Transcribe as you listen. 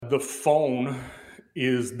The phone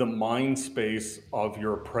is the mind space of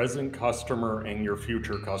your present customer and your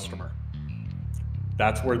future customer.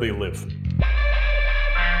 That's where they live.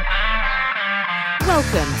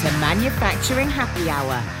 Welcome to Manufacturing Happy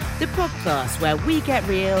Hour, the podcast where we get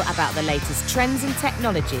real about the latest trends and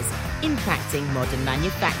technologies impacting modern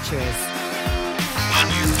manufacturers.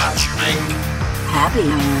 Manufacturing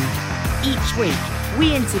Happy Hour. Each week,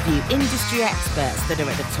 we interview industry experts that are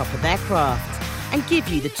at the top of their craft and give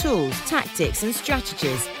you the tools, tactics, and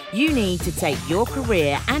strategies you need to take your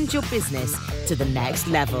career and your business to the next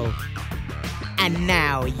level. And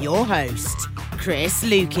now, your host, Chris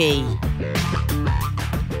Lukey.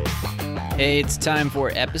 Hey, it's time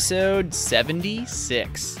for episode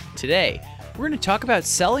 76. Today, we're going to talk about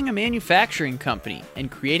selling a manufacturing company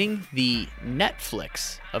and creating the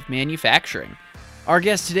Netflix of manufacturing. Our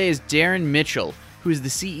guest today is Darren Mitchell, who is the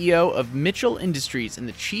CEO of Mitchell Industries and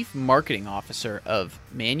the Chief Marketing Officer of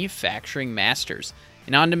Manufacturing Masters,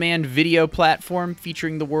 an on-demand video platform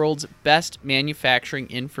featuring the world's best manufacturing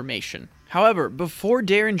information. However, before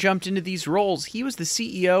Darren jumped into these roles, he was the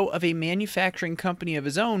CEO of a manufacturing company of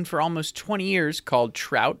his own for almost 20 years called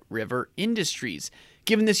Trout River Industries.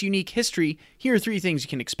 Given this unique history, here are three things you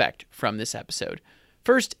can expect from this episode.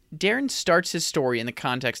 First, Darren starts his story in the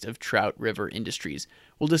context of Trout River Industries.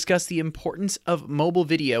 We'll discuss the importance of mobile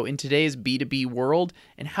video in today's B2B world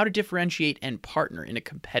and how to differentiate and partner in a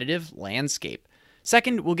competitive landscape.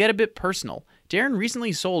 Second, we'll get a bit personal. Darren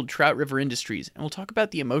recently sold Trout River Industries, and we'll talk about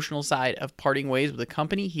the emotional side of parting ways with a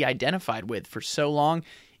company he identified with for so long,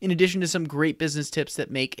 in addition to some great business tips that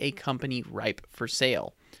make a company ripe for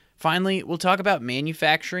sale. Finally, we'll talk about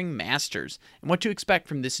Manufacturing Masters and what to expect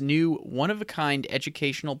from this new one-of-a-kind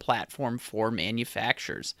educational platform for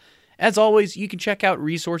manufacturers. As always, you can check out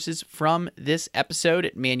resources from this episode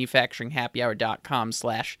at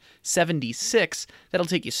manufacturinghappyhour.com/76. That'll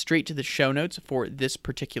take you straight to the show notes for this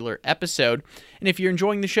particular episode. And if you're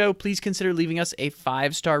enjoying the show, please consider leaving us a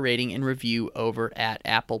 5-star rating and review over at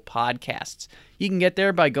Apple Podcasts. You can get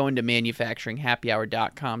there by going to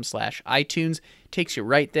manufacturinghappyhour.com/iTunes. It takes you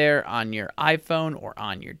right there on your iPhone or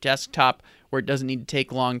on your desktop, where it doesn't need to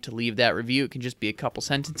take long to leave that review. It can just be a couple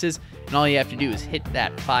sentences, and all you have to do is hit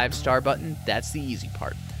that 5-star button. That's the easy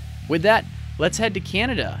part. With that, let's head to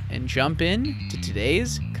Canada and jump in to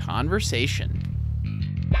today's conversation.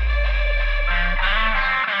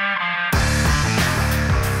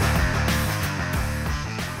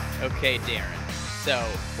 Okay, Darren. So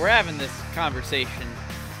we're having this conversation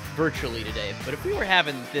virtually today, but if we were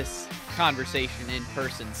having this conversation in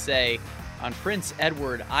person, say, on Prince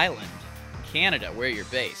Edward Island, Canada, where you're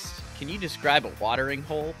based, can you describe a watering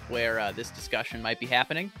hole where this discussion might be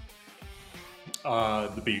happening?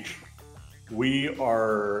 The beach. We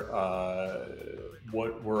are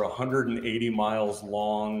we're 180 miles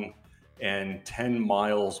long and 10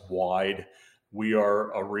 miles wide. We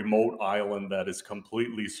are a remote island that is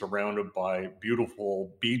completely surrounded by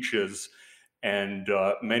beautiful beaches. And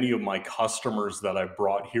many of my customers that I've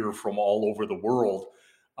brought here from all over the world,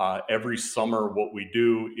 every summer, what we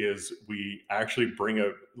do is we actually bring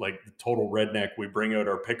out, like the total redneck, we bring out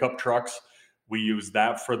our pickup trucks. We use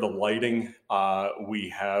that for the lighting. We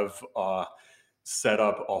have set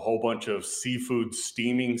up a whole bunch of seafood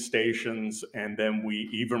steaming stations. And then we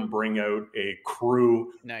even bring out a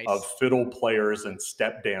crew of fiddle players and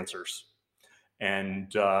step dancers.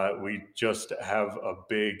 And we just have a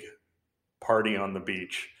big party on the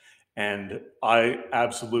beach. And I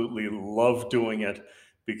absolutely love doing it,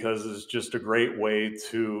 because it's just a great way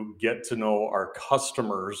to get to know our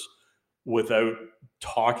customers without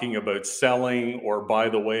talking about selling or, by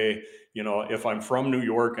the way, you know, if I'm from New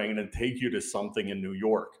York, I'm going to take you to something in New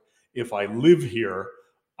York. If I live here,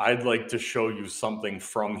 I'd like to show you something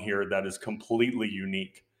from here that is completely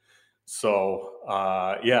unique. So,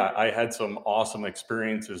 yeah, I had some awesome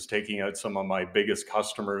experiences taking out some of my biggest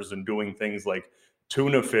customers and doing things like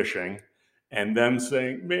tuna fishing, and them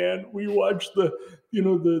saying, man, we watched the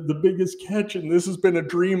biggest catch, and this has been a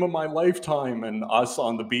dream of my lifetime. And us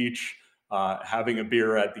on the beach, having a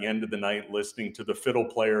beer at the end of the night, listening to the fiddle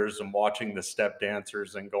players and watching the step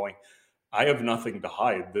dancers and going, I have nothing to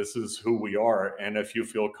hide. This is who we are. And if you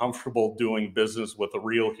feel comfortable doing business with a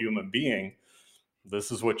real human being,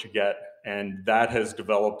 this is what you get. And that has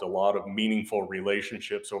developed a lot of meaningful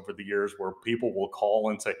relationships over the years, where people will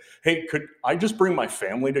call and say, hey, could I just bring my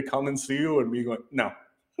family to come and see you? And me going, no,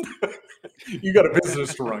 you got a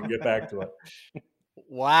business to run, get back to it.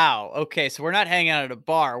 Wow. Okay, so we're not hanging out at a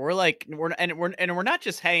bar. We're not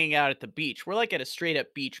just hanging out at the beach. We're like at a straight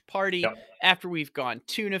up beach party after we've gone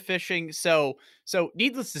tuna fishing. So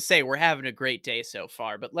needless to say, we're having a great day so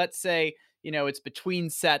far. But let's say It's between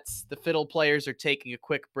sets. The fiddle players are taking a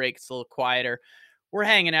quick break. It's a little quieter. We're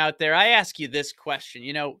hanging out there. I ask you this question,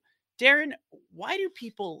 Darren, why do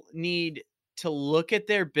people need to look at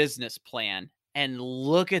their business plan and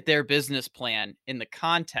look at their business plan in the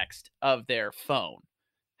context of their phone?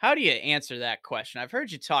 How do you answer that question? I've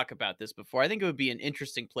heard you talk about this before. I think it would be an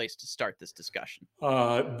interesting place to start this discussion.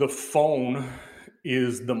 The phone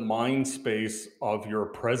is the mind space of your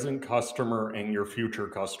present customer and your future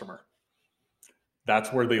customer.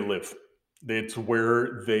 That's where they live. It's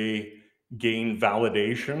where they gain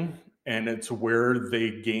validation, and it's where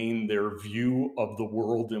they gain their view of the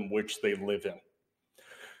world in which they live in.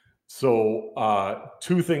 So,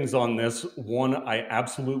 two things on this. One, I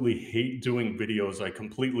absolutely hate doing videos. I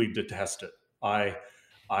completely detest it.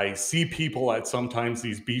 I see people at sometimes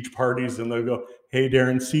these beach parties and they'll go, "Hey,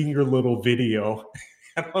 Darren, seeing your little video."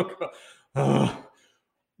 And I'll go, "Ugh."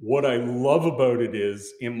 What I love about it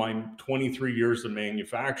is in my 23 years of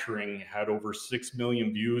manufacturing, had over 6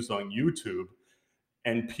 million views on YouTube,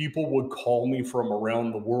 and people would call me from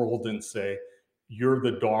around the world and say, "You're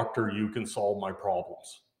the doctor, you can solve my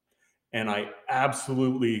problems." And I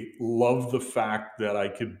absolutely love the fact that I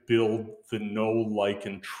could build the know, like,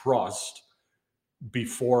 and trust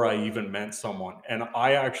before I even met someone. And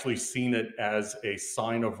I actually seen it as a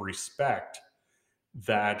sign of respect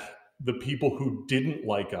that the people who didn't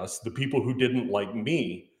like us, the people who didn't like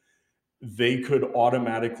me, they could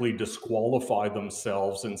automatically disqualify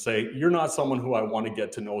themselves and say, "You're not someone who I want to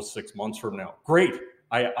get to know 6 months from now." Great.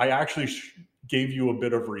 I actually gave you a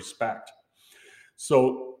bit of respect.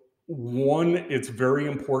 So, one, it's very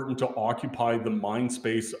important to occupy the mind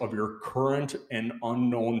space of your current and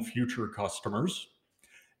unknown future customers.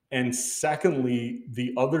 And secondly,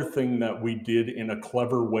 the other thing that we did in a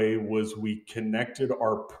clever way was we connected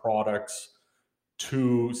our products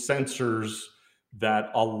to sensors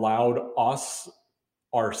that allowed us,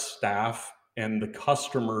 our staff, and the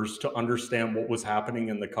customers to understand what was happening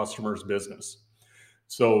in the customer's business.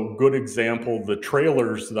 So, good example, the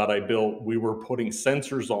trailers that I built, we were putting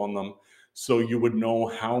sensors on them so you would know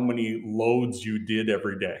how many loads you did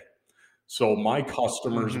every day. So my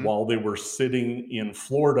customers, Mhm. while they were sitting in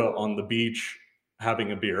Florida on the beach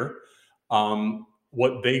having a beer,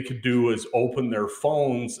 what they could do is open their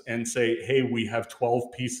phones and say, "Hey, we have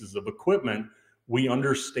 12 pieces of equipment. We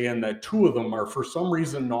understand that two of them are for some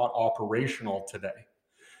reason not operational today."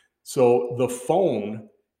 So the phone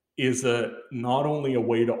is not only a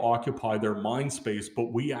way to occupy their mind space,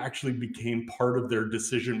 but we actually became part of their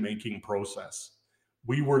decision-making process.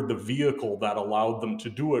 We were the vehicle that allowed them to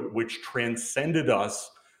do it, which transcended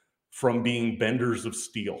us from being benders of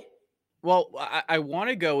steel. Well, I want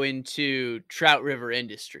to go into Trout River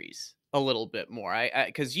Industries a little bit more.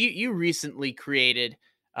 Because you recently created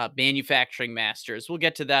Manufacturing Masters. We'll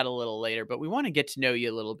get to that a little later, but we want to get to know you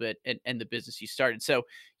a little bit and the business you started. So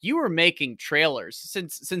you were making trailers.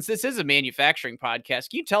 Since this is a manufacturing podcast,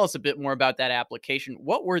 can you tell us a bit more about that application?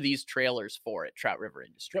 What were these trailers for at Trout River Yep.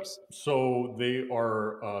 Industries? So they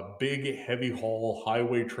are big, heavy haul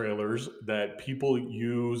highway trailers that people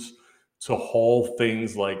use to haul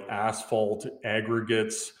things like asphalt,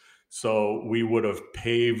 aggregates. So we would have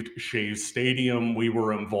paved Shea Stadium. We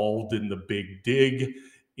were involved in the Big Dig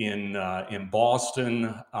in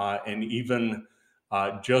Boston, and even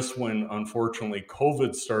just when unfortunately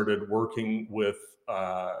COVID started, working with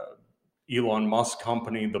Elon Musk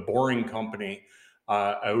company, the Boring Company,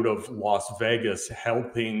 out of Las Vegas,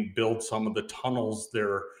 helping build some of the tunnels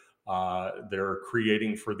they're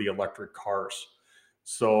creating for the electric cars.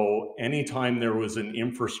 So anytime there was an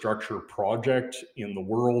infrastructure project in the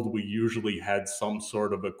world, we usually had some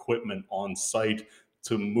sort of equipment on site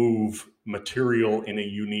to move material in a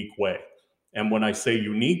unique way. And when I say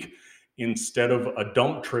unique, instead of a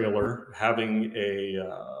dump trailer having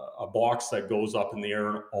a box that goes up in the air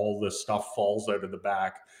and all the stuff falls out of the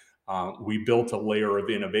back, we built a layer of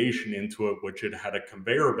innovation into it, which it had a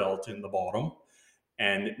conveyor belt in the bottom.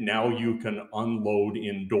 And now you can unload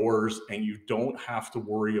indoors and you don't have to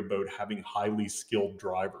worry about having highly skilled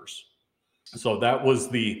drivers. So that was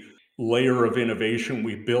the layer of innovation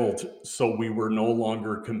we built. So we were no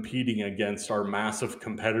longer competing against our massive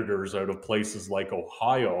competitors out of places like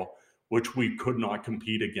Ohio, which we could not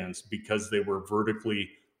compete against because they were vertically,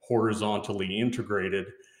 horizontally integrated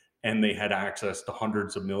and they had access to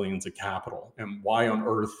hundreds of millions of capital. And why on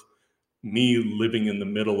earth, me living in the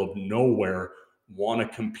middle of nowhere, want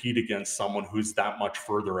to compete against someone who's that much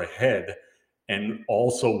further ahead and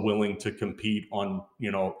also willing to compete on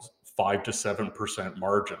 5 to 7%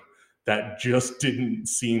 margin? That just didn't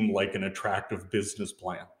seem like an attractive business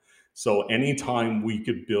plan. So anytime we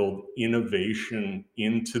could build innovation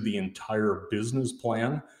into the entire business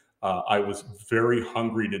plan, I was very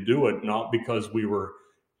hungry to do it, not because we were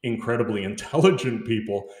incredibly intelligent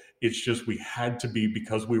people. It's just we had to be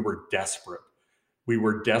because we were desperate. We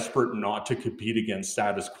were desperate not to compete against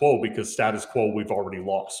status quo because status quo we've already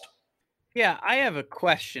lost. Yeah, I have a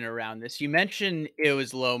question around this. You mentioned it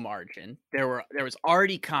was low margin. There was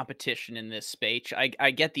already competition in this space.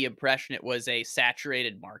 I get the impression it was a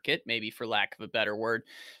saturated market, maybe for lack of a better word.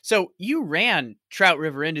 So you ran Trout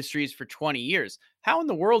River Industries for 20 years. How in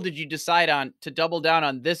the world did you decide on to double down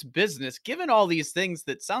on this business, given all these things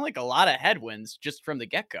that sound like a lot of headwinds just from the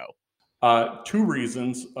get go? Two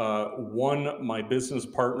reasons. One, my business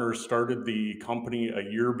partner started the company a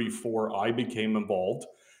year before I became involved.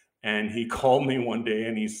 And he called me one day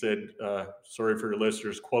and he said, sorry for your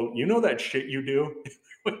listeners, quote, you know that shit you do?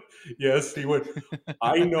 Yes, he would.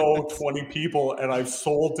 I know 20 people and I've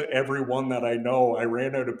sold to everyone that I know. I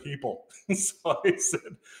ran out of people. So I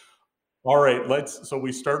said, all right, so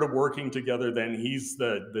we started working together then. He's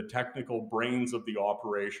the technical brains of the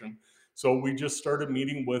operation. So we just started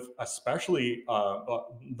meeting with, especially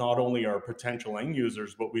not only our potential end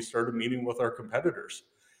users, but we started meeting with our competitors.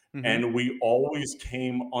 Hmm. And we always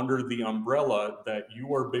came under the umbrella that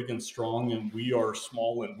you are big and strong and we are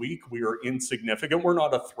small and weak. We are insignificant. We're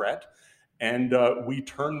not a threat. And we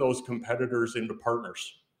turn those competitors into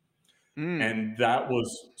partners. Mm. And that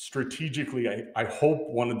was strategically, I hope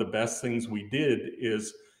one of the best things we did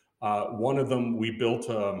is one of them, we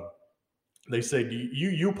built, they said,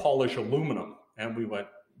 you polish aluminum. And we went,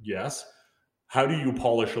 yes. How do you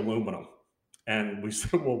polish aluminum? And we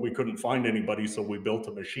said, well, we couldn't find anybody, so we built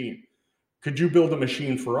a machine. Could you build a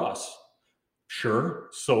machine for us? Sure.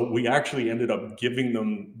 So we actually ended up giving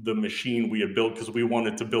them the machine we had built because we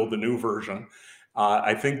wanted to build the new version.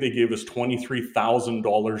 I think they gave us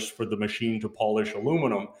 $23,000 for the machine to polish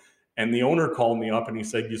aluminum. And the owner called me up and he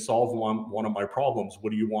said, you solved one of my problems.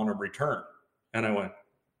 What do you want in return? And I went,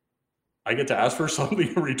 I get to ask for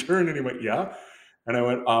something in return? And he went, yeah. And I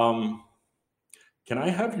went, can I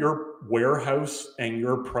have your warehouse and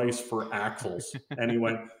your price for axles? And he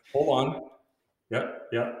went, hold on. Yeah,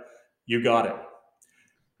 yeah, you got it.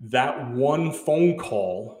 That one phone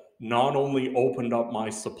call not only opened up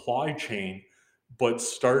my supply chain, but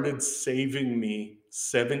started saving me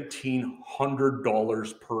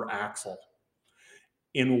 $1,700 per axle.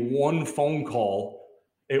 In one phone call,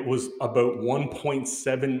 it was about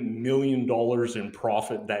 $1.7 million in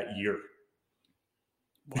profit that year.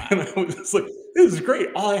 Wow. And I was just like, this is great.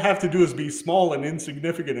 All I have to do is be small and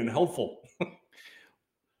insignificant and helpful.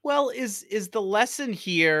 Well, is the lesson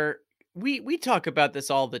here, we talk about this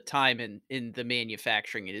all the time in the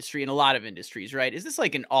manufacturing industry, in a lot of industries, right? Is this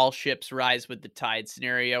like an all ships rise with the tide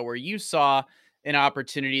scenario where you saw an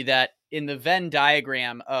opportunity that in the Venn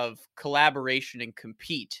diagram of collaboration and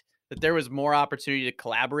compete, that there was more opportunity to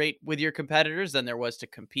collaborate with your competitors than there was to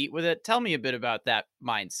compete with it? Tell me a bit about that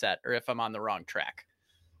mindset, or if I'm on the wrong track.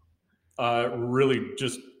 Really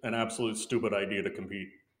just an absolute stupid idea to compete.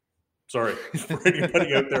 Sorry for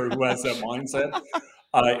anybody out there who has that mindset.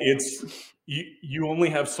 It's you only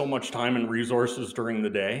have so much time and resources during the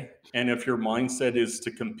day, and if your mindset is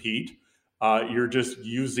to compete, you're just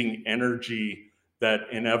using energy that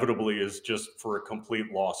inevitably is just for a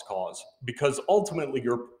complete lost cause. Because ultimately,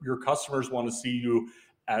 your customers want to see you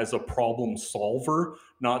as a problem solver,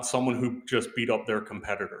 not someone who just beat up their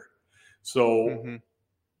competitor. So Hmm.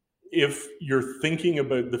 if you're thinking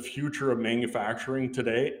about the future of manufacturing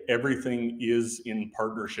today, everything is in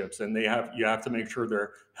partnerships, and you have to make sure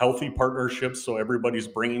they're healthy partnerships so everybody's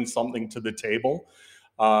bringing something to the table.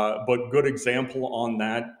 But good example on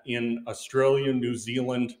that in Australia, New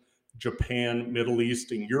Zealand, Japan, Middle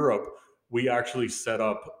East, and Europe, we actually set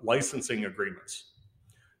up licensing agreements.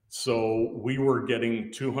 So we were getting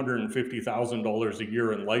 $250,000 a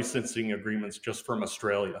year in licensing agreements just from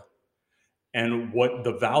Australia. And what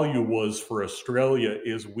the value was for Australia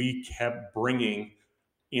is we kept bringing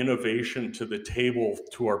innovation to the table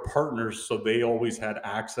to our partners so they always had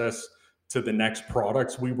access to the next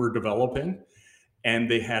products we were developing,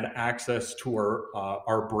 and they had access to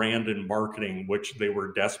our brand and marketing, which they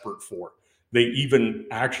were desperate for. They even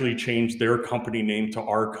actually changed their company name to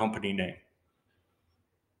our company name.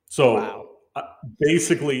 Wow. So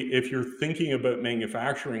basically, if you're thinking about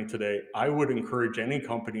manufacturing today, I would encourage any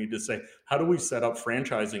company to say, how do we set up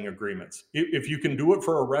franchising agreements? If you can do it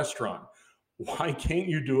for a restaurant, why can't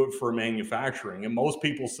you do it for manufacturing? And most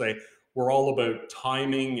people say, we're all about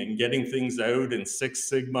timing and getting things out and Six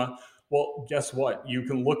Sigma. Well, guess what? You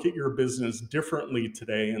can look at your business differently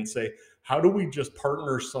today and say, how do we just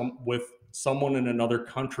partner with someone in another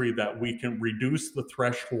country that we can reduce the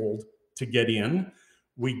threshold to get in,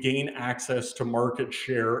 we gain access to market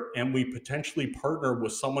share, and we potentially partner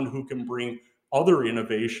with someone who can bring other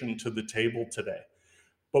innovation to the table today.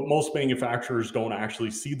 But most manufacturers don't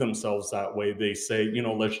actually see themselves that way. They say,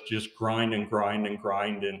 let's just grind and grind and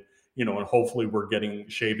grind, and and hopefully we're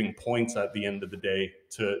shaving points at the end of the day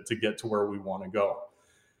to get to where we want to go.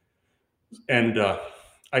 And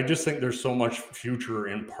I just think there's so much future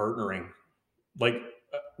in partnering. Like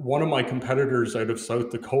one of my competitors out of South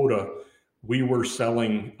Dakota, we were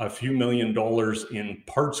selling a few $1 million in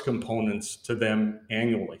parts components to them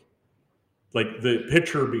annually. Like the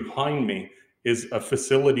picture behind me is a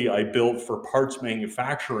facility I built for parts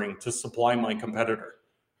manufacturing to supply my competitor.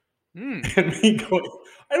 And me going,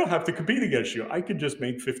 I don't have to compete against you. I could just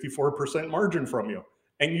make 54% margin from you.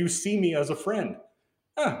 And you see me as a friend.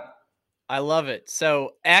 I love it.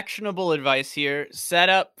 So actionable advice here, set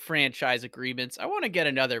up franchise agreements. I want to get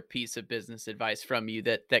another piece of business advice from you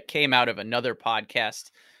that came out of another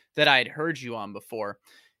podcast that I had heard you on before.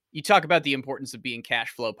 You talk about the importance of being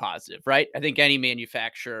cash flow positive, right? I think any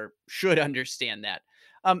manufacturer should understand that.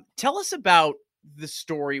 Tell us about the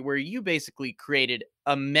story where you basically created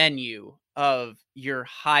a menu of your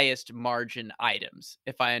highest margin items,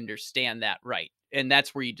 if I understand that right. And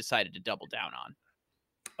that's where you decided to double down on.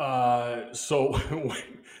 So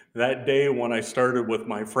that day when I started with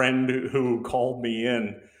my friend who called me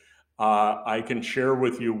in, I can share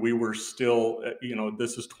with you, we were still,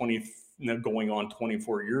 this is going on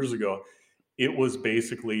 24 years ago. It was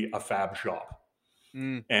basically a fab shop.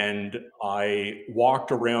 And I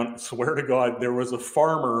walked around, swear to God, there was a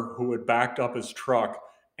farmer who had backed up his truck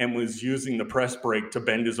and was using the press brake to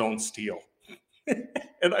bend his own steel.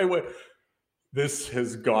 And I went, this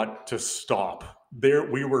has got to stop.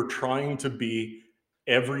 We were trying to be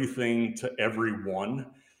everything to everyone,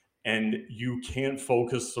 and you can't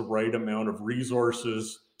focus the right amount of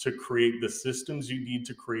resources to create the systems you need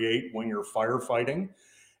to create when you're firefighting,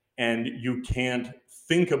 and you can't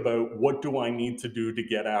think about what do I need to do to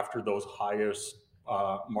get after those highest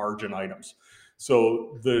margin items.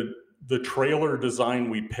 So the trailer design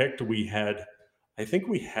we picked, I think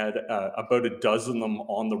we had about a dozen of them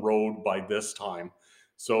on the road by this time.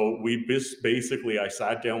 So I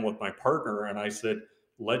sat down with my partner and I said,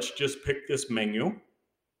 let's just pick this menu.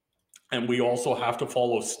 And we also have to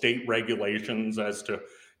follow state regulations as to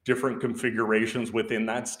different configurations within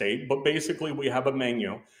that state. But basically we have a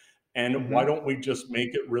menu. And why don't we just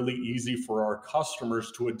make it really easy for our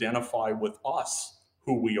customers to identify with us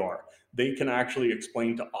who we are? They can actually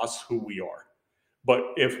explain to us who we are. But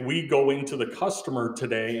if we go into the customer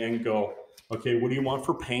today and go, okay, what do you want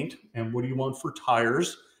for paint? And what do you want for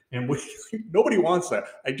tires? And nobody wants that.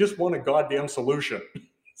 I just want a goddamn solution.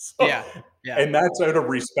 Yeah. And that's out of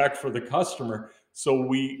respect for the customer. So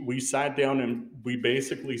we sat down and we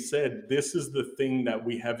basically said, this is the thing that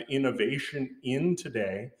we have innovation in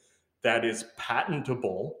today that is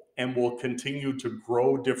patentable and will continue to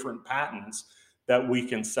grow different patents that we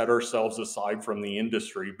can set ourselves aside from the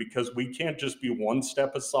industry, because we can't just be one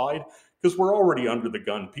step aside, because we're already under the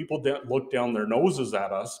gun. People look down their noses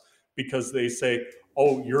at us because they say,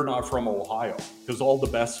 oh, you're not from Ohio, because all the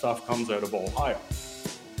best stuff comes out of Ohio.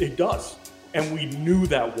 It does. And we knew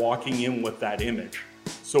that walking in with that image.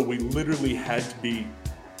 So we literally had to be,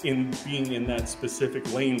 in being in that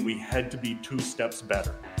specific lane, we had to be 2 steps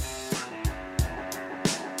better.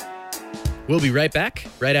 We'll be right back,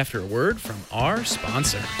 right after a word from our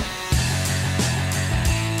sponsor.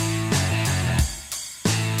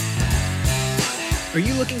 Are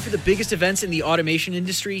you looking for the biggest events in the automation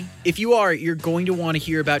industry? If you are, you're going to want to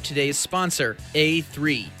hear about today's sponsor,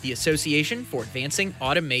 A3, the Association for Advancing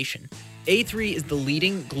Automation. A3 is the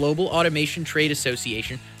leading global automation trade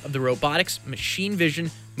association of the robotics, machine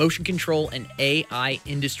vision, motion control, and AI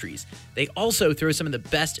industries. They also throw some of the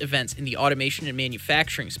best events in the automation and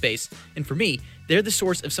manufacturing space, and for me, they're the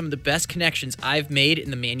source of some of the best connections I've made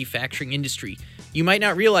in the manufacturing industry. You might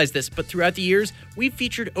not realize this, but throughout the years, we've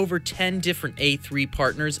featured over 10 different A3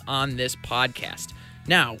 partners on this podcast.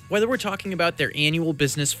 Now, whether we're talking about their annual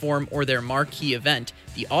business forum or their marquee event,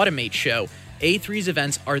 the Automate Show, A3's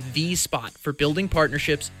events are the spot for building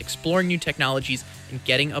partnerships, exploring new technologies, and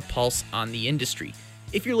getting a pulse on the industry.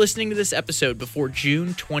 If you're listening to this episode before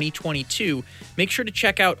June 2022, make sure to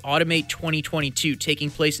check out Automate 2022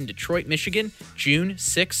 taking place in Detroit, Michigan, June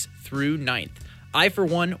 6th through 9th. I, for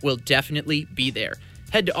one, will definitely be there.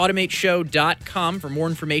 Head to automateshow.com for more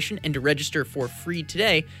information and to register for free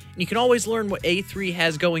today. And you can always learn what A3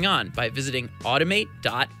 has going on by visiting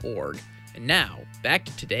automate.org. And now, back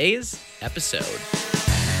to today's episode.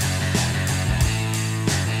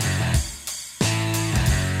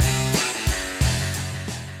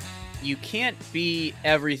 you can't be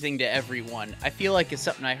everything to everyone, I feel like it's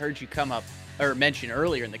something I heard you come up or mention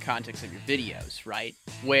earlier in the context of your videos, right?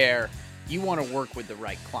 Where you want to work with the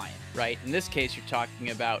right client, right? In this case, you're talking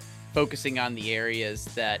about focusing on the areas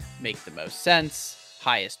that make the most sense,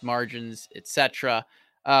 highest margins, etc.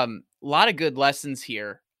 A lot of good lessons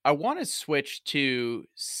here. I want to switch to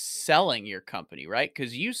selling your company, right?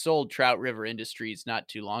 Because you sold Trout River Industries not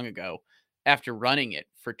too long ago after running it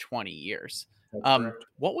for 20 years. That's correct.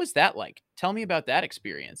 What was that like? Tell me about that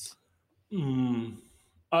experience. Mm,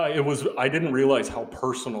 I didn't realize how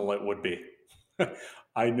personal it would be.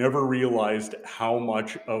 I never realized how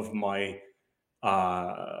much of my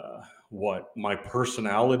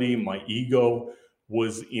personality, my ego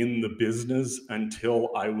was in the business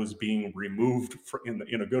until I was being removed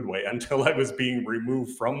in a good way, until I was being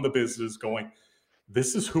removed from the business going,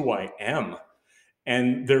 this is who I am.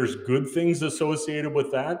 And there's good things associated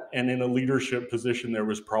with that. And in a leadership position, there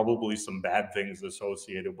was probably some bad things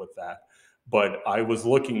associated with that. But I was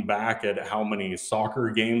looking back at how many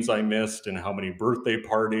soccer games I missed and how many birthday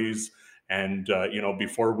parties. And,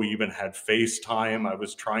 before we even had FaceTime, I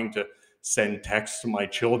was trying to send texts to my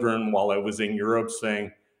children while I was in Europe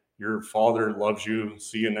saying, your father loves you.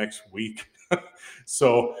 See you next week.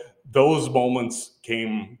 So those moments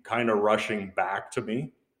came kind of rushing back to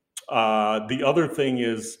me. The other thing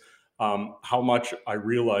is how much I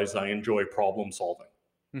realize I enjoy problem solving.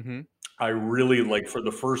 Mm-hmm. I really like for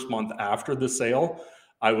the first month after the sale,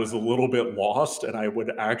 I was a little bit lost, and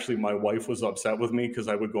my wife was upset with me because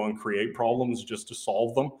I would go and create problems just to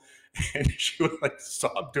solve them. And she would like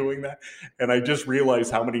stop doing that. And I just realized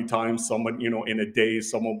how many times someone, in a day,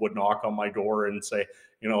 someone would knock on my door and say,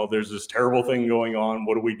 there's this terrible thing going on.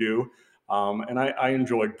 What do we do? And I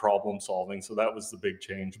enjoyed problem solving. So that was the big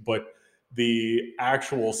change. But the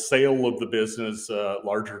actual sale of the business,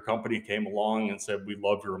 larger company came along and said, we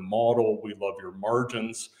love your model. We love your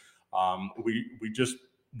margins.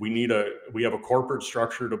 We have a corporate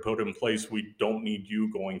structure to put in place. We don't need you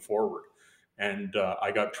going forward. And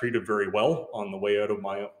I got treated very well on the way out of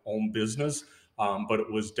my own business. But it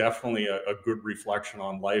was definitely a good reflection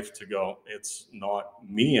on life to go, it's not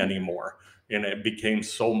me anymore. And it became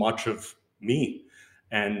so much of me.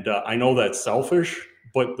 And I know that's selfish,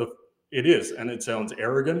 but it is, and it sounds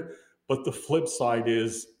arrogant. But the flip side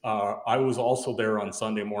is I was also there on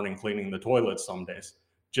Sunday morning cleaning the toilets some days,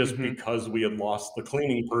 just Mm-hmm. because we had lost the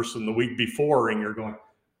cleaning person the week before. And you're going,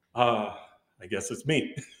 I guess it's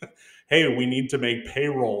me. Hey, we need to make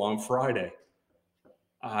payroll on Friday.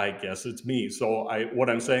 I guess it's me. So what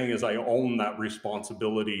I'm saying is I own that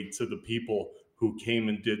responsibility to the people who came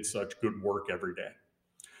and did such good work every day.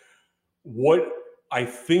 What I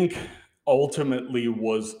think ultimately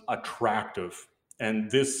was attractive,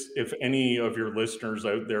 and this, if any of your listeners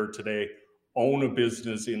out there today own a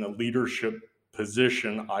business in a leadership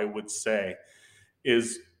position, I would say,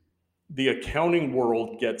 is the accounting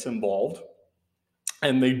world gets involved,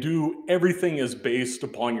 and they do everything is based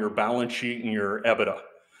upon your balance sheet and your EBITDA.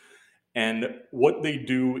 And what they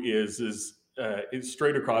do is it's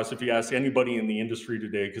straight across. If you ask anybody in the industry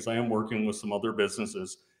today, because I am working with some other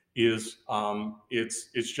businesses, it's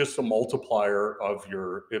just a multiplier of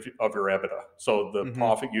your EBITDA. So the Mm-hmm.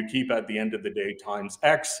 profit you keep at the end of the day times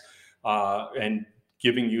X, and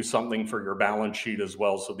giving you something for your balance sheet as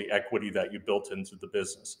well. So the equity that you built into the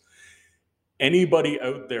business. Anybody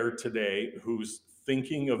out there today who's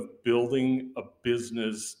thinking of building a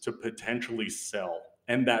business to potentially sell,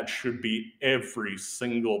 and that should be every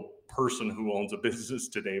single person who owns a business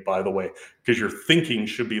today, by the way, because your thinking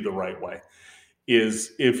should be the right way,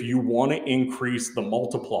 is if you want to increase the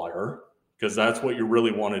multiplier, because that's what you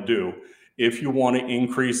really want to do. If you want to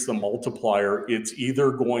increase the multiplier, it's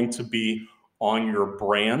either going to be on your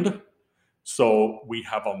brand. So we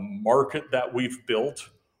have a market that we've built,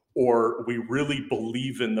 or we really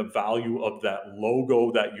believe in the value of that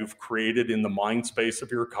logo that you've created in the mind space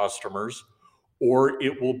of your customers, or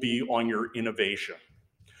it will be on your innovation.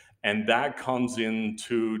 And that comes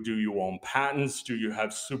into, do you own patents? Do you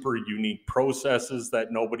have super unique processes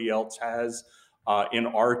that nobody else has? In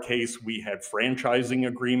our case, we had franchising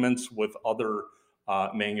agreements with other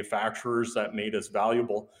manufacturers that made us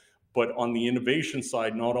valuable. But on the innovation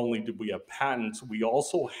side, not only did we have patents, we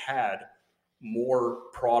also had more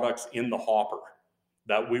products in the hopper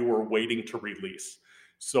that we were waiting to release.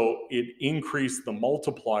 So it increased the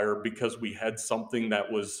multiplier because we had something that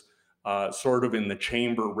was sort of in the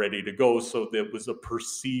chamber ready to go. So that was a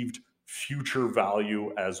perceived future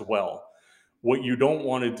value as well. What you don't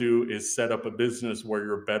want to do is set up a business where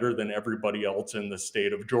you're better than everybody else in the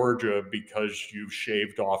state of Georgia because you've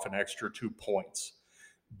shaved off an extra 2 points.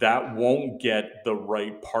 that won't get the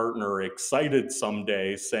right partner excited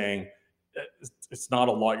someday saying, it's not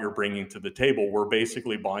a lot you're bringing to the table. We're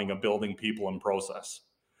basically buying a building, people, and process.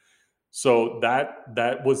 So that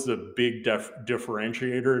was a big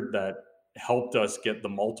differentiator that helped us get the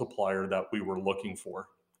multiplier that we were looking for.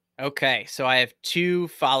 Okay, so I have two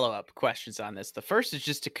follow-up questions on this. The first is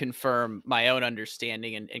just to confirm my own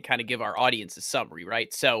understanding and kind of give our audience a summary,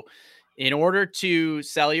 right? So, in order to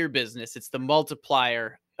sell your business, it's the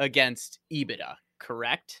multiplier against EBITDA,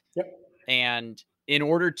 correct? Yep. And in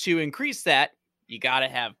order to increase that, you got to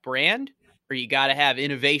have brand or you got to have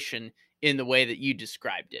innovation in the way that you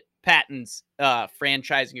described it. Patents,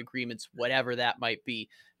 franchising agreements, whatever that might be.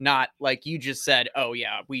 Not like you just said, oh,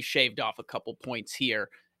 yeah, we shaved off a couple points here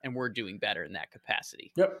and we're doing better in that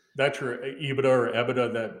capacity. Yep. That's your EBITDA or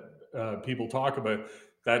EBITDA that people talk about.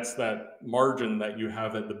 That's that margin that you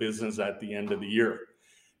have at the business at the end of the year.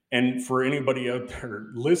 And for anybody out there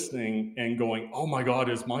listening and going, oh my God,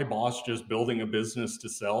 is my boss just building a business to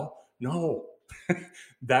sell? No,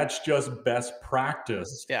 that's just best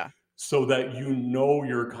practice. Yeah. So that you know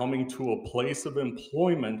you're coming to a place of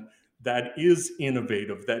employment that is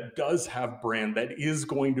innovative, that does have brand, that is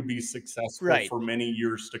going to be successful Right. for many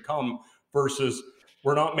years to come, versus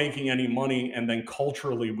we're not making any money and then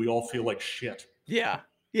culturally we all feel like shit. Yeah.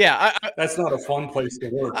 Yeah. That's not a fun place to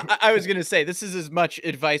work. I was going to say, this is as much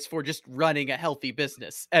advice for just running a healthy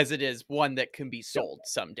business as it is one that can be sold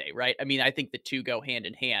someday, right? I mean, I think the two go hand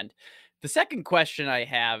in hand. The second question I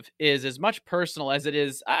have is as much personal as it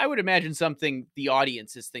is, I would imagine, something the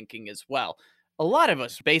audience is thinking as well. A lot of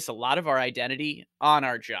us base a lot of our identity on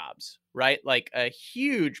our jobs, right? Like a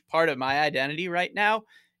huge part of my identity right now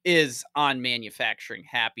is on manufacturing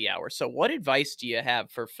happy hour. So what advice do you have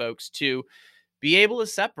for folks to be able to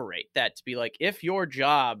separate that, to be like, if your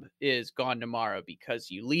job is gone tomorrow because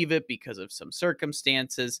you leave it because of some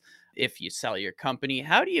circumstances, if you sell your company,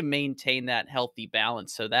 how do you maintain that healthy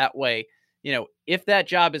balance so that way, if that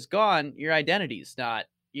job is gone, your identity's not,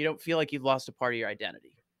 you don't feel like you've lost a part of your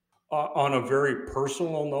identity? On a very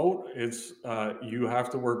personal note, it's you have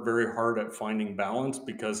to work very hard at finding balance,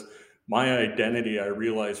 because my identity, I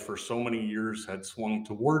realized, for so many years had swung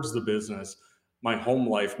towards the business. My home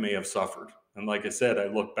life may have suffered. And like I said, I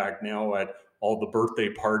look back now at all the birthday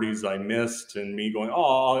parties I missed and me going,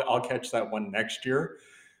 oh, I'll catch that one next year.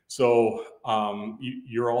 So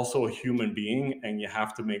you're also a human being, and you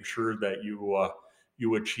have to make sure that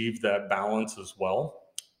you achieve that balance as well.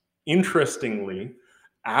 Interestingly,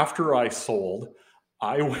 after I sold,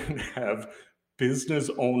 I would have business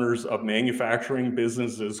owners of manufacturing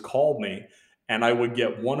businesses call me, and I would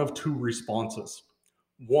get one of two responses.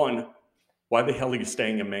 One, why the hell are you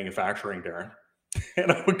staying in manufacturing, Darren?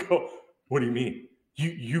 And I would go, what do you mean?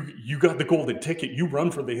 You got the golden ticket. You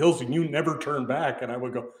run for the hills and you never turn back. And I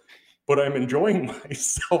would go, but I'm enjoying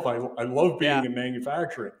myself. I love being in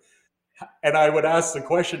manufacturing. And I would ask the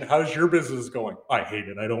question, how's your business going? I hate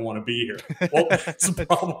it. I don't want to be here. Well, that's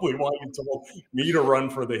probably why you told me to run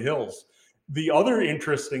for the hills. The other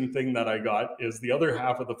interesting thing that I got is the other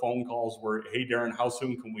half of the phone calls were, hey, Darren, how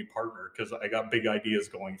soon can we partner? Because I got big ideas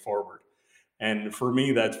going forward. And for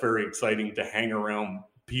me, that's very exciting to hang around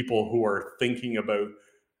people who are thinking about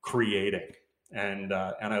creating. And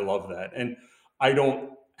I love that. And I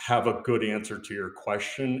don't have a good answer to your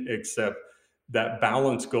question, except that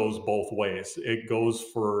balance goes both ways. It goes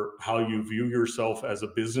for how you view yourself as a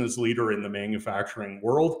business leader in the manufacturing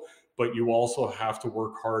world, but you also have to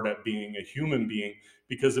work hard at being a human being,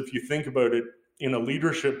 because if you think about it, in a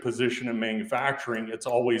leadership position in manufacturing, it's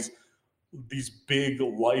always these big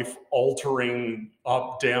life altering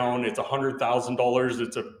up, down. It's $100,000.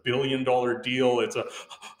 It's $1 billion deal.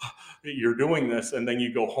 You're doing this. And then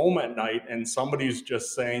you go home at night and somebody's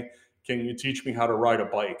just saying, can you teach me how to ride a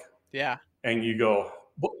bike? Yeah. And you go,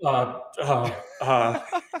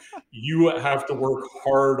 you have to work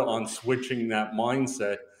hard on switching that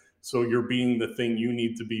mindset, so you're being the thing you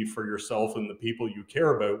need to be for yourself and the people you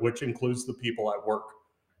care about, which includes the people at work.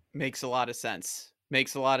 Makes a lot of sense.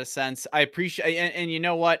 Makes a lot of sense. I appreciate, and you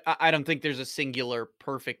know what? I don't think there's a singular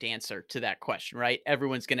perfect answer to that question, right?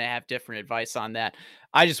 Everyone's going to have different advice on that.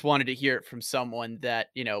 I just wanted to hear it from someone that,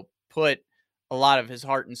 put a lot of his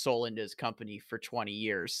heart and soul into his company for 20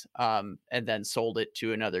 years, and then sold it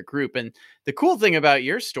to another group. And the cool thing about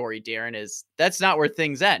your story, Darren, is that's not where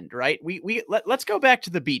things end, right? Let's go back to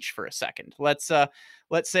the beach for a second. Let's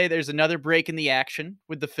say there's another break in the action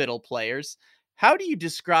with the fiddle players. How do you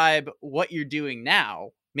describe what you're doing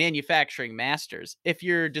now, Manufacturing Masters, if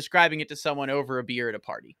you're describing it to someone over a beer at a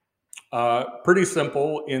party? Pretty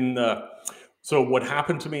simple. So what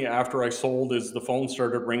happened to me after I sold is the phone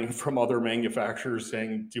started ringing from other manufacturers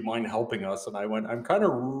saying, "Do you mind helping us?" And I went, "I'm kind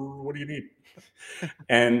of, what do you need?"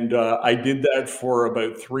 And I did that for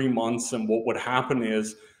about 3 months. And what would happen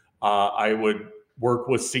is I would work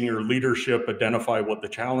with senior leadership, identify what the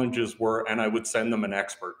challenges were, and I would send them an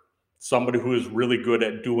expert, somebody who is really good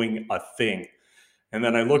at doing a thing. And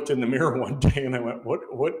then I looked in the mirror one day and I went,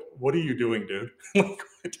 what are you doing, dude? Like,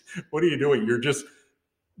 what are you doing? You're just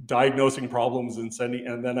diagnosing problems and sending.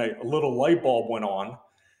 And then a little light bulb went on.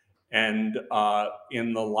 And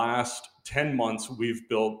in the last 10 months, we've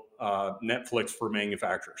built Netflix for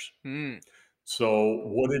manufacturers. So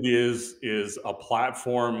what it is a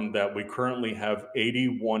platform that we currently have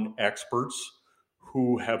 81 experts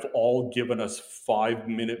who have all given us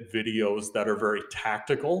 5-minute videos that are very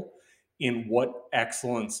tactical in what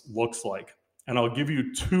excellence looks like. And I'll give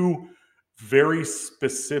you two very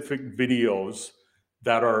specific videos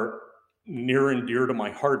that are near and dear to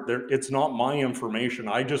my heart. It's not my information.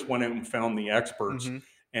 I just went out and found the experts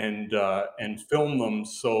and filmed them.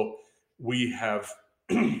 So we have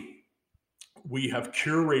we have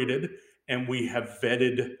curated and we have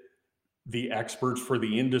vetted the experts for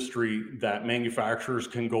the industry that manufacturers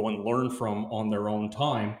can go and learn from on their own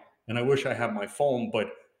time. And I wish I had my phone,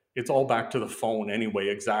 but it's all back to the phone anyway,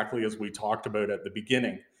 exactly as we talked about at the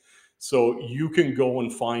beginning. So you can go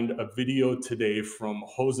and find a video today from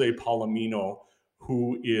Jose Palomino,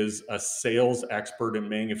 who is a sales expert in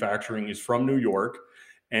manufacturing. He's from New York,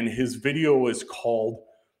 and his video is called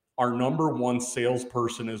 "Our Number One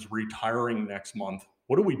Salesperson is Retiring Next Month.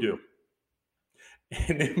 What do we do?"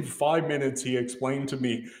 And in 5 minutes, he explained to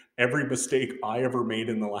me every mistake I ever made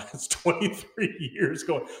in the last 23 years,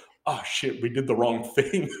 going, "Oh shit, we did the wrong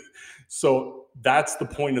thing." So that's the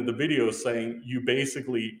point of the video, saying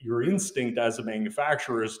your instinct as a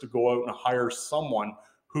manufacturer is to go out and hire someone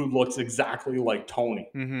who looks exactly like Tony.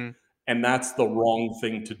 And that's the wrong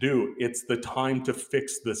thing to do. It's the time to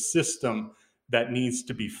fix the system that needs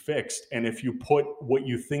to be fixed. And if you put what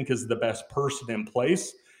you think is the best person in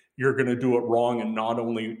place, you're going to do it wrong. And not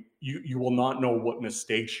only you will not know what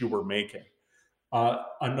mistakes you were making.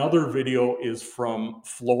 Another video is from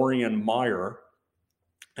Florian Meyer,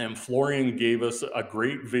 and Florian gave us a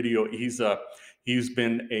great video. He's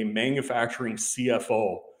been a manufacturing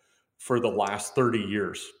CFO for the last 30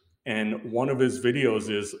 years. And one of his videos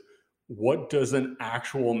is, what does an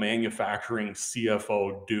actual manufacturing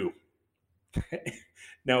CFO do?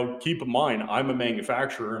 Now, keep in mind, I'm a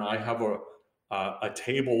manufacturer and I have a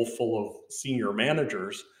table full of senior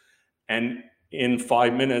managers. And in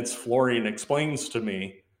 5 minutes, Florian explains to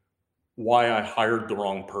me why I hired the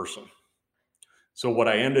wrong person. So what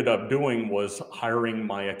I ended up doing was hiring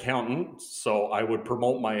my accountant. So I would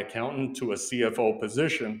promote my accountant to a CFO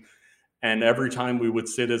position. And every time we would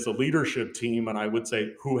sit as a leadership team and I would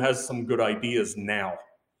say, "Who has some good ideas now?"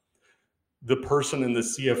 The person in the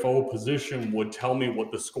CFO position would tell me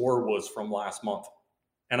what the score was from last month.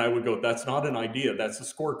 And I would go, "That's not an idea. That's a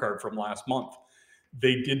scorecard from last month."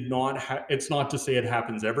 They did not it's not to say it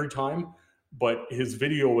happens every time, but his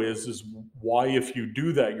video is why, if you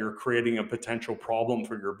do that, you're creating a potential problem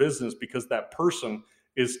for your business, because that person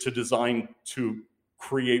is designed to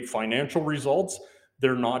create financial results.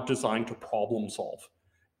 They're not designed to problem solve.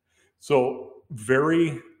 So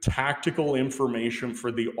very tactical information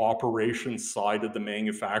for the operations side of the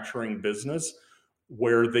manufacturing business,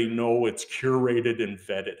 where they know it's curated and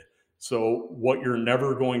vetted. So what you're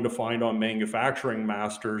never going to find on Manufacturing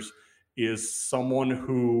Masters is someone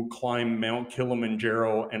who climbed Mount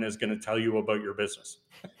Kilimanjaro and is going to tell you about your business.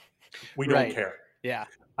 We don't care. Yeah.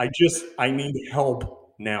 I need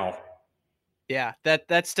help now. Yeah,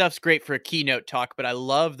 that stuff's great for a keynote talk, but I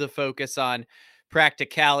love the focus on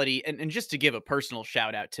practicality. And just to give a personal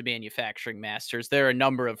shout out to Manufacturing Masters, there are a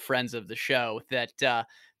number of friends of the show that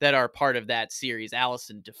are part of that series.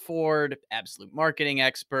 Allison DeFord, absolute marketing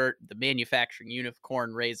expert, the manufacturing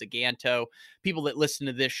unicorn, Ray Zaganto. People that listen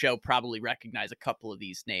to this show probably recognize a couple of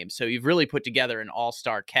these names. So you've really put together an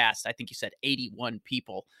all-star cast. I think you said 81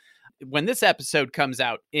 people. When this episode comes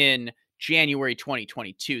out in January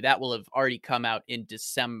 2022, that will have already come out in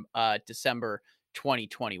December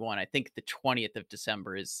 2021. I think the 20th of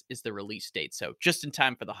December is the release date. So just in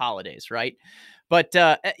time for the holidays, right? But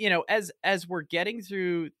as we're getting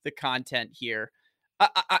through the content here,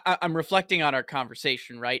 I'm reflecting on our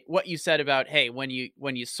conversation, right? What you said about, hey, when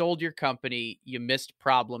you sold your company, you missed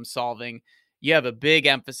problem solving. you have a big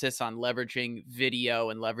emphasis on leveraging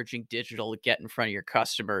video and leveraging digital to get in front of your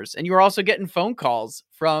customers. And you were also getting phone calls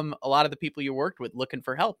from a lot of the people you worked with looking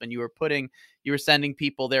for help, and you were sending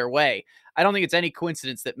people their way. I don't think it's any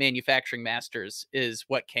coincidence that Manufacturing Masters is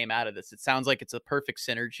what came out of this. It sounds like it's a perfect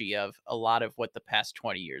synergy of a lot of what the past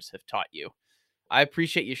 20 years have taught you. I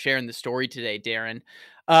appreciate you sharing the story today, Darren.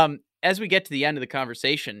 As we get to the end of the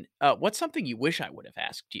conversation, what's something you wish I would have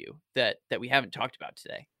asked you that we haven't talked about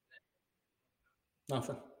today?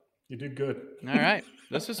 Nothing. You did good. All right.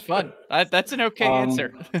 This was fun. That's an okay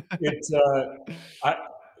answer. It's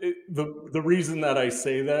the reason that I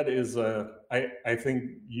say that is I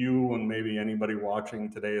think you and maybe anybody watching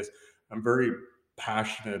today is I'm very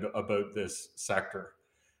passionate about this sector,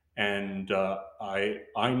 and I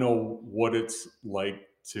know what it's like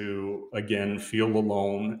to again feel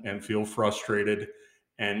alone and feel frustrated,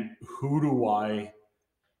 and who do I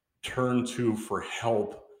turn to for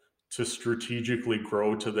help to strategically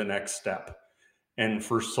grow to the next step. And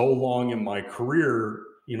for so long in my career,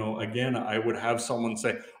 again, I would have someone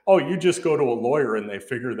say, "Oh, you just go to a lawyer and they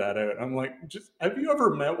figure that out." I'm like, "Just have you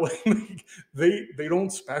ever met with they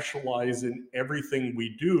don't specialize in everything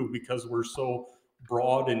we do because we're so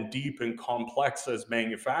broad and deep and complex as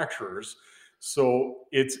manufacturers." So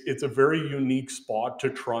it's a very unique spot to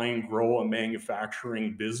try and grow a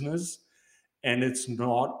manufacturing business, and it's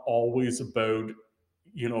not always about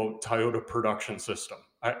Toyota Production System.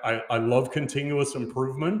 I love continuous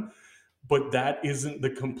improvement, but that isn't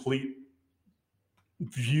the complete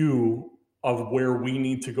view of where we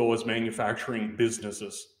need to go as manufacturing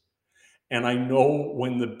businesses. And I know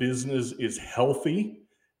when the business is healthy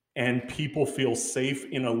and people feel safe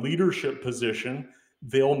in a leadership position,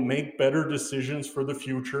 they'll make better decisions for the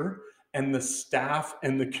future, and the staff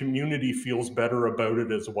and the community feels better about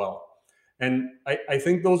it as well. And I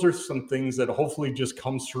think those are some things that hopefully just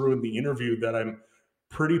comes through in the interview that I'm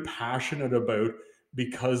pretty passionate about,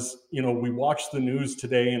 because, we watch the news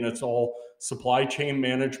today and it's all supply chain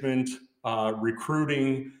management,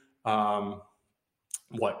 recruiting,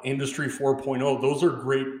 Industry 4.0, those are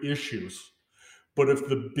great issues. But if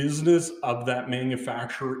the business of that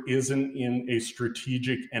manufacturer isn't in a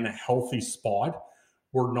strategic and a healthy spot,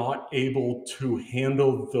 we're not able to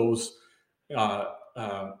handle those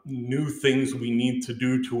new things we need to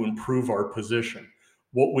do to improve our position.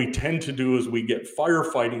 What we tend to do is we get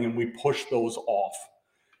firefighting and we push those off.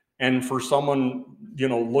 And for someone,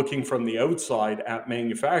 looking from the outside at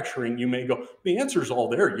manufacturing, you may go, the answer's all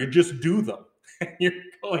there. You just do them. And you're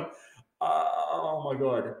going, oh my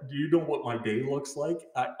God, do you know what my day looks like?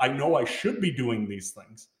 I know I should be doing these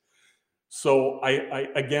things. So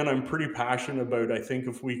I'm pretty passionate about, I think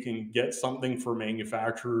if we can get something for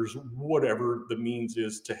manufacturers, whatever the means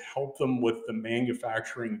is, to help them with the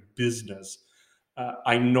manufacturing business,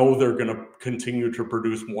 I know they're going to continue to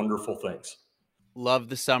produce wonderful things. Love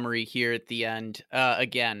the summary here at the end.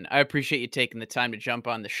 Again, I appreciate you taking the time to jump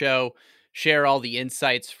on the show, share all the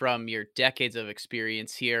insights from your decades of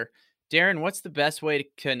experience here. Darren, what's the best way to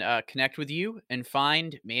connect with you and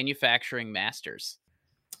find Manufacturing Masters?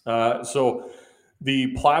 So the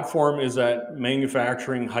platform is at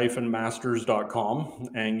manufacturing-masters.com,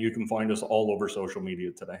 and you can find us all over social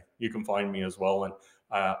media today. You can find me as well. And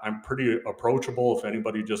I'm pretty approachable. If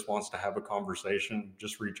anybody just wants to have a conversation,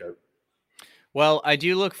 just reach out. Well, I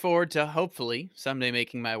do look forward to hopefully someday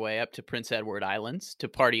making my way up to Prince Edward Islands to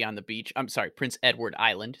party on the beach. I'm sorry, Prince Edward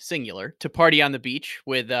Island, singular, to party on the beach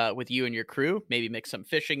with you and your crew. Maybe mix some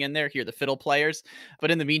fishing in there, hear the fiddle players.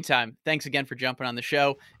 But in the meantime, thanks again for jumping on the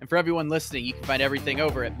show. And for everyone listening, you can find everything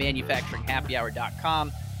over at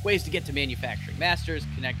manufacturinghappyhour.com. Ways to get to Manufacturing Masters,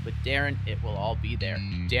 connect with Darren. It will all be there.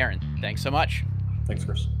 Darren, thanks so much. Thanks,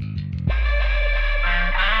 Chris.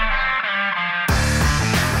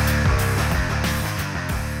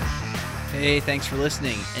 Hey, thanks for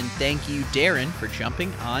listening, and thank you, Darren, for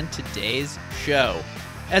jumping on today's show.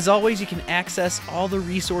 As always, you can access all the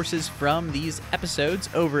resources from these episodes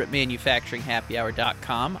over at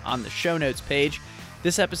manufacturinghappyhour.com on the show notes page.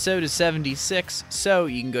 This episode is 76, so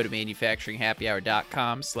you can go to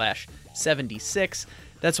manufacturinghappyhour.com/76.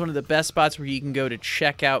 That's one of the best spots where you can go to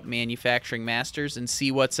check out Manufacturing Masters and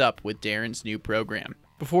see what's up with Darren's new program.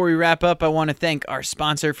 Before we wrap up, I want to thank our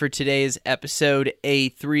sponsor for today's episode,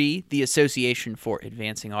 A3, the Association for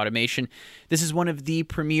Advancing Automation. This is one of the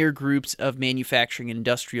premier groups of manufacturing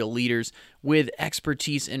industrial leaders with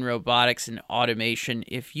expertise in robotics and automation.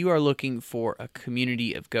 If you are looking for a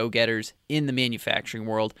community of go-getters in the manufacturing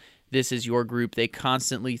world, this is your group. They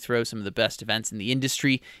constantly throw some of the best events in the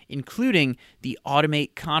industry, including the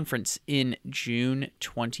Automate Conference in June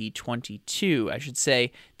 2022. I should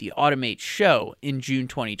say the Automate Show in June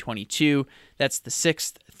 2022. That's the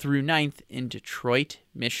 6th through 9th in Detroit,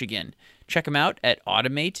 Michigan. Check them out at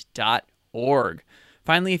automate.org.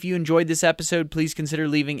 Finally, if you enjoyed this episode, please consider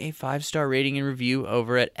leaving a 5-star rating and review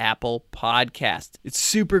over at Apple Podcasts. It's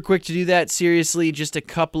super quick to do that. Seriously, just a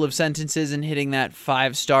couple of sentences and hitting that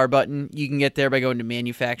 5-star button. You can get there by going to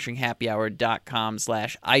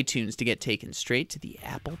manufacturinghappyhour.com/iTunes to get taken straight to the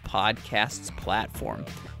Apple Podcasts platform.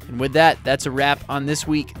 And with that, that's a wrap on this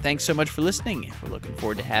week. Thanks so much for listening. We're looking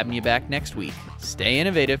forward to having you back next week. Stay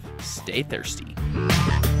innovative, stay thirsty.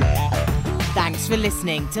 Thanks for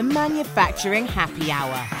listening to Manufacturing Happy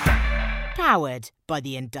Hour, powered by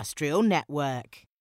the Industrial Network.